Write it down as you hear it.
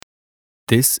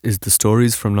This is the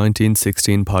Stories from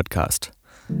 1916 podcast.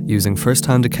 Using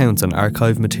first-hand accounts and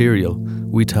archive material,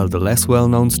 we tell the less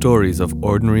well-known stories of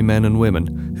ordinary men and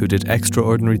women who did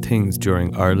extraordinary things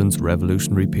during Ireland's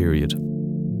revolutionary period.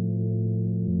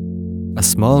 A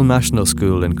small national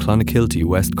school in Clonakilty,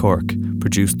 West Cork,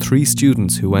 produced 3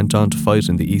 students who went on to fight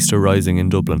in the Easter Rising in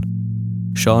Dublin.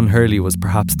 Sean Hurley was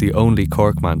perhaps the only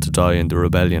Cork man to die in the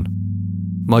rebellion.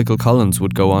 Michael Collins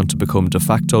would go on to become de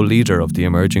facto leader of the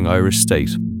emerging Irish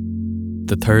state.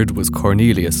 The third was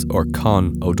Cornelius, or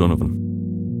Con O'Donovan.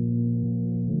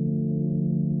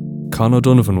 Con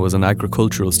O'Donovan was an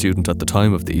agricultural student at the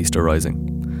time of the Easter Rising.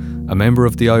 A member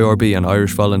of the IRB and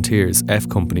Irish Volunteers F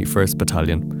Company 1st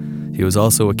Battalion, he was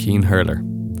also a keen hurler.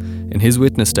 In his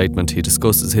witness statement, he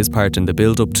discusses his part in the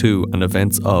build-up to and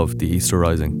events of the Easter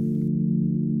Rising.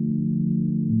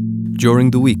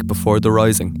 During the week before the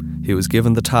Rising, he was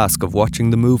given the task of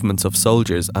watching the movements of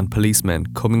soldiers and policemen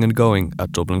coming and going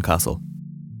at Dublin Castle.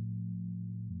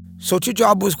 Such a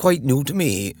job was quite new to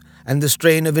me, and the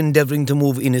strain of endeavouring to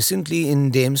move innocently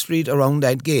in Dame Street around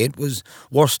that gate was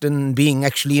worse than being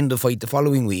actually in the fight the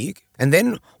following week. And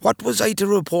then, what was I to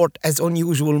report as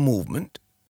unusual movement?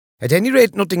 At any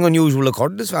rate, nothing unusual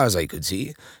occurred as far as I could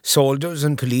see. Soldiers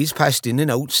and police passed in and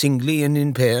out singly and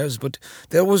in pairs, but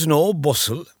there was no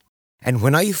bustle. And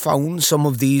when I found some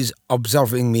of these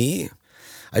observing me,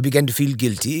 I began to feel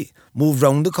guilty, moved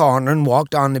round the corner and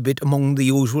walked on a bit among the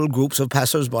usual groups of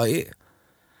passers-by.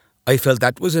 I felt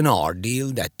that was an ordeal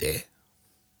that day.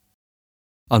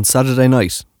 On Saturday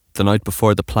night, the night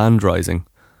before the planned rising,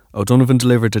 O'Donovan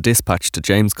delivered a dispatch to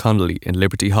James Connolly in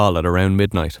Liberty Hall at around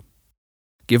midnight.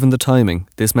 Given the timing,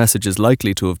 this message is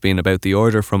likely to have been about the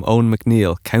order from Owen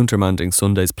McNeill countermanding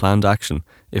Sunday's planned action,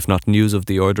 if not news of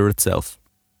the order itself.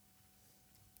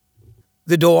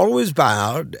 The door was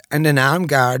barred, and an armed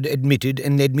guard admitted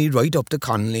and led me right up to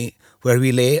Connolly, where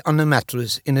we lay on a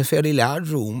mattress in a fairly large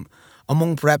room,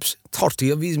 among perhaps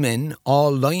 30 of his men,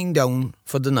 all lying down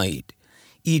for the night,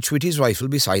 each with his rifle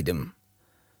beside him.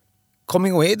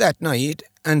 Coming away that night,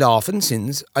 and often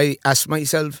since, I asked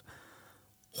myself,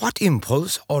 what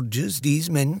impulse urges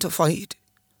these men to fight?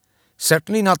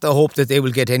 Certainly not the hope that they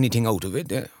will get anything out of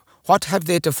it. What have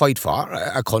they to fight for?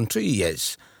 A country,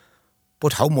 yes.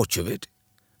 But how much of it?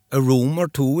 A room or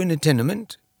two in a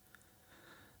tenement?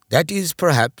 That is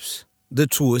perhaps the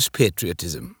truest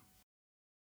patriotism.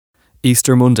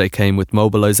 Easter Monday came with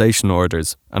mobilisation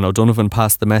orders, and O'Donovan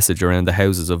passed the message around the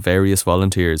houses of various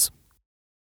volunteers.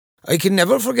 I can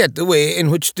never forget the way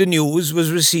in which the news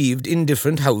was received in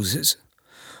different houses.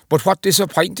 But what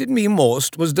disappointed me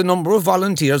most was the number of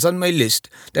volunteers on my list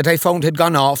that I found had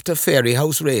gone off to Fairy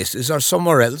House races or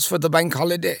somewhere else for the bank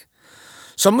holiday.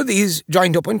 Some of these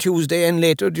joined up on Tuesday and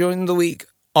later during the week.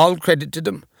 All credit to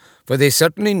them, for they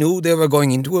certainly knew they were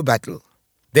going into a battle.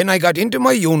 Then I got into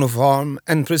my uniform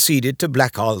and proceeded to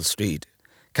Blackhall Street,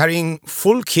 carrying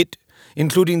full kit,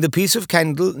 including the piece of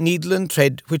candle, needle and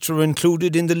thread which were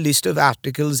included in the list of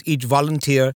articles each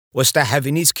volunteer was to have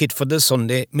in his kit for the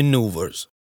Sunday manoeuvres.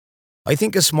 I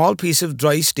think a small piece of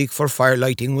dry stick for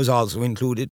firelighting was also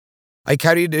included. I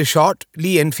carried a short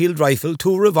Lee Enfield rifle,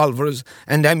 2 revolvers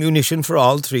and ammunition for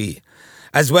all 3,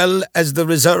 as well as the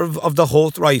reserve of the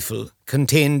Hoth rifle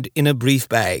contained in a brief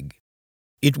bag.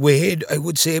 It weighed, I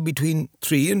would say, between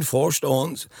 3 and 4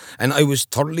 stones, and I was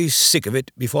thoroughly sick of it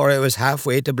before I was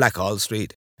halfway to Blackhall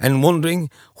Street, and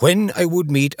wondering when I would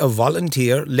meet a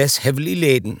volunteer less heavily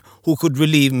laden who could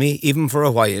relieve me even for a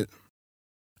while.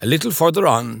 A little further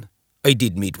on, I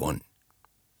did meet one.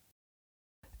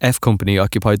 F Company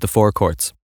occupied the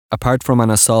forecourts. Apart from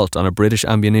an assault on a British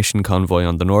ammunition convoy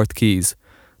on the North Quays,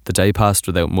 the day passed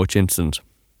without much incident.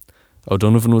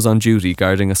 O'Donovan was on duty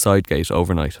guarding a side gate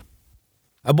overnight.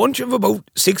 A bunch of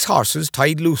about 6 horses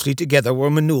tied loosely together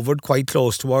were manoeuvred quite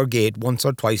close to our gate once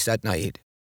or twice that night.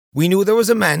 We knew there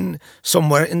was a man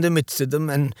somewhere in the midst of them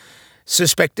and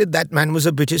suspected that man was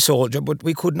a British soldier, but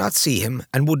we could not see him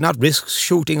and would not risk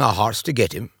shooting a horse to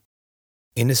get him.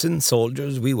 Innocent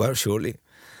soldiers we were, surely.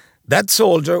 That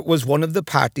soldier was one of the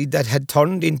party that had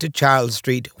turned into Charles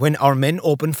Street when our men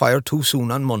opened fire too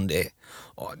soon on Monday.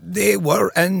 They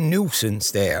were a nuisance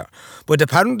there, but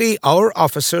apparently our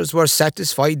officers were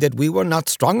satisfied that we were not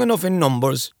strong enough in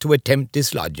numbers to attempt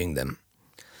dislodging them.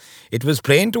 It was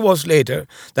plain to us later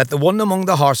that the one among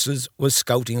the horses was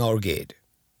scouting our gate.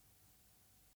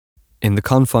 In the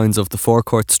confines of the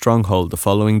forecourt stronghold the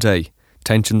following day,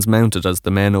 tensions mounted as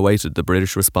the men awaited the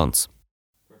British response.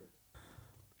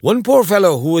 One poor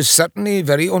fellow, who was certainly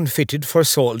very unfitted for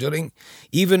soldiering,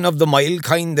 even of the mild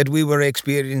kind that we were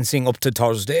experiencing up to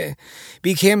Thursday,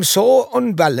 became so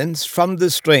unbalanced from the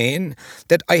strain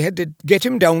that I had to get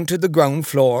him down to the ground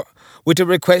floor with a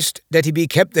request that he be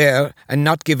kept there and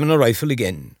not given a rifle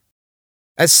again.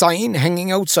 A sign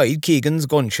hanging outside Keegan's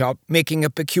gun shop, making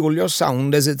a peculiar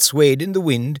sound as it swayed in the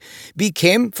wind,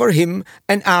 became for him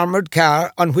an armoured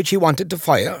car on which he wanted to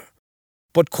fire,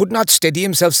 but could not steady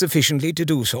himself sufficiently to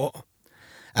do so.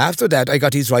 After that I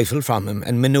got his rifle from him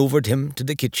and manoeuvred him to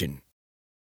the kitchen.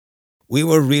 We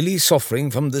were really suffering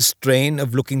from the strain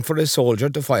of looking for a soldier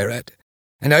to fire at,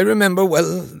 and I remember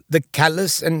well the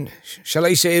callous and, shall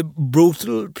I say,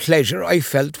 brutal pleasure I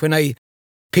felt when I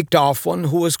picked off one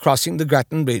who was crossing the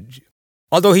Grattan Bridge,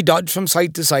 although he dodged from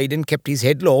side to side and kept his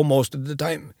head low most of the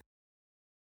time.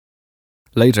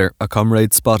 Later, a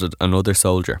comrade spotted another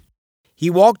soldier. He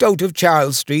walked out of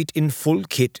Charles Street in full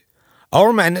kit.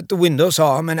 Our man at the window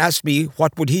saw him and asked me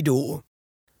what would he do.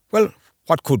 Well,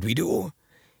 what could we do?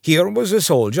 Here was a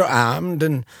soldier armed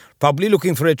and probably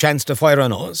looking for a chance to fire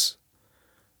on us.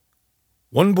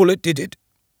 One bullet did it,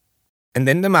 and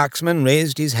then the marksman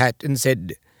raised his hat and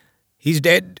said, "He's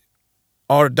dead,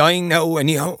 or dying now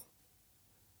anyhow.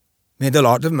 May the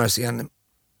Lord have mercy on him."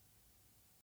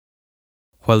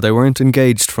 While they weren't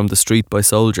engaged from the street by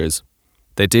soldiers,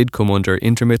 they did come under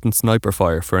intermittent sniper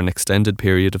fire for an extended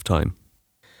period of time.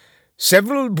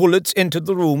 Several bullets entered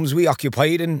the rooms we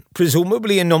occupied, and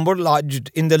presumably a number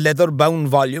lodged in the leather-bound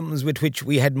volumes with which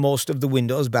we had most of the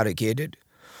windows barricaded.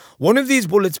 One of these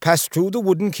bullets passed through the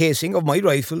wooden casing of my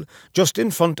rifle just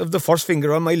in front of the first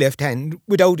finger on my left hand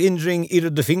without injuring either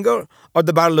the finger or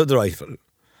the barrel of the rifle.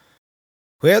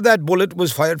 Where that bullet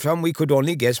was fired from we could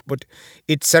only guess, but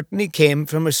it certainly came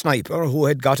from a sniper who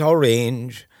had got our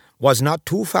range, was not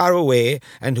too far away,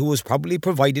 and who was probably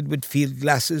provided with field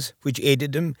glasses which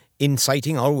aided him in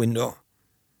sighting our window.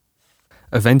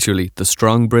 Eventually, the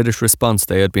strong British response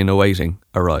they had been awaiting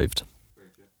arrived.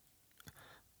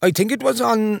 I think it was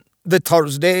on the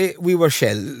Thursday we were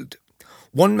shelled.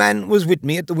 One man was with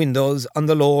me at the windows on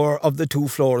the lower of the 2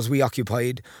 floors we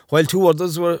occupied, while 2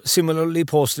 others were similarly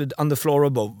posted on the floor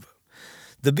above.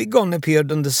 The big gun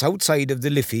appeared on the south side of the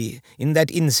Liffey, in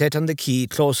that inset on the quay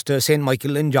close to St.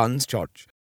 Michael and John's Church.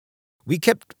 We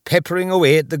kept peppering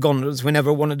away at the gunners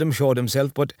whenever one of them showed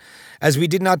himself, but as we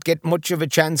did not get much of a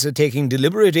chance of taking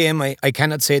deliberate aim, I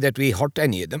cannot say that we hurt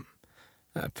any of them.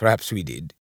 Perhaps we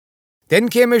did. Then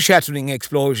came a shattering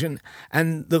explosion,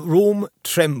 and the room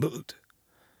trembled.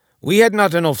 We had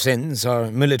not enough sense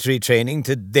or military training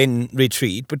to then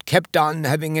retreat, but kept on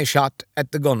having a shot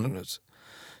at the gunners.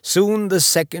 Soon the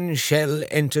second shell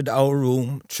entered our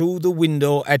room through the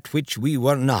window at which we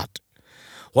were not.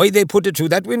 Why they put it through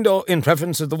that window in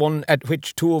preference to the one at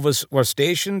which 2 of us were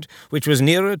stationed, which was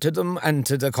nearer to them and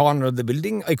to the corner of the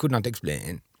building, I could not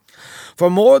explain. For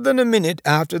more than a minute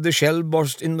after the shell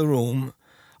burst in the room,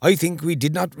 I think we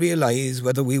did not realise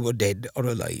whether we were dead or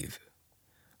alive.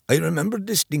 I remember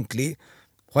distinctly,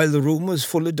 while the room was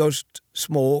full of dust,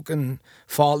 smoke and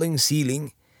falling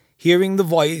ceiling, hearing the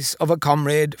voice of a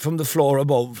comrade from the floor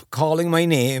above calling my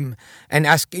name and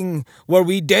asking, were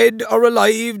we dead or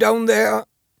alive down there?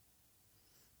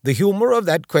 The humour of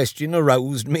that question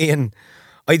aroused me, and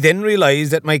I then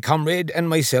realised that my comrade and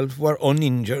myself were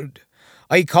uninjured.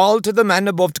 I called to the man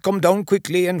above to come down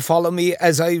quickly and follow me,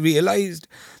 as I realised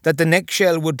that the next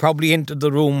shell would probably enter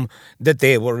the room that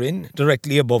they were in,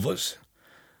 directly above us.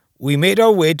 We made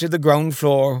our way to the ground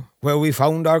floor, where we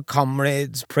found our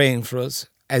comrades praying for us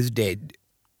as dead.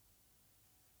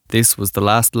 This was the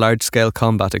last large-scale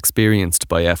combat experienced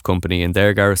by F Company in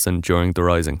their garrison during the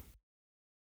Rising.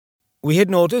 We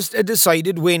had noticed a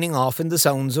decided waning off in the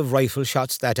sounds of rifle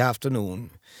shots that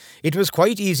afternoon. It was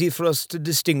quite easy for us to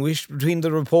distinguish between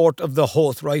the report of the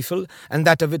Hoth rifle and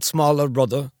that of its smaller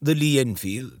brother, the Lee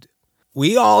Enfield.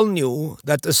 We all knew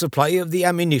that the supply of the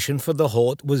ammunition for the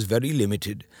Hoth was very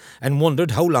limited, and wondered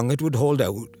how long it would hold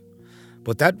out.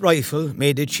 But that rifle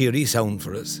made a cheery sound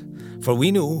for us, for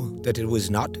we knew that it was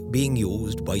not being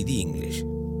used by the English.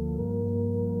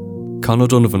 Con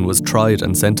O'Donovan was tried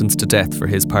and sentenced to death for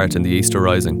his part in the Easter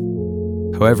Rising.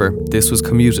 However, this was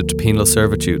commuted to penal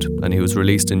servitude and he was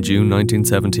released in June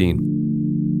 1917.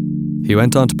 He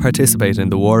went on to participate in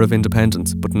the War of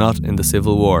Independence, but not in the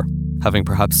Civil War, having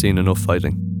perhaps seen enough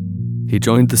fighting. He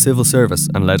joined the civil service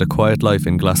and led a quiet life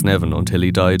in Glasnevin until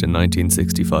he died in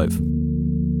 1965.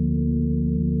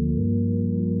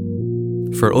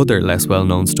 For other less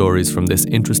well-known stories from this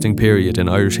interesting period in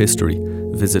Irish history,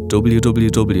 visit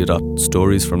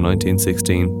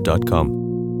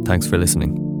www.storiesfrom1916.com. Thanks for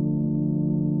listening.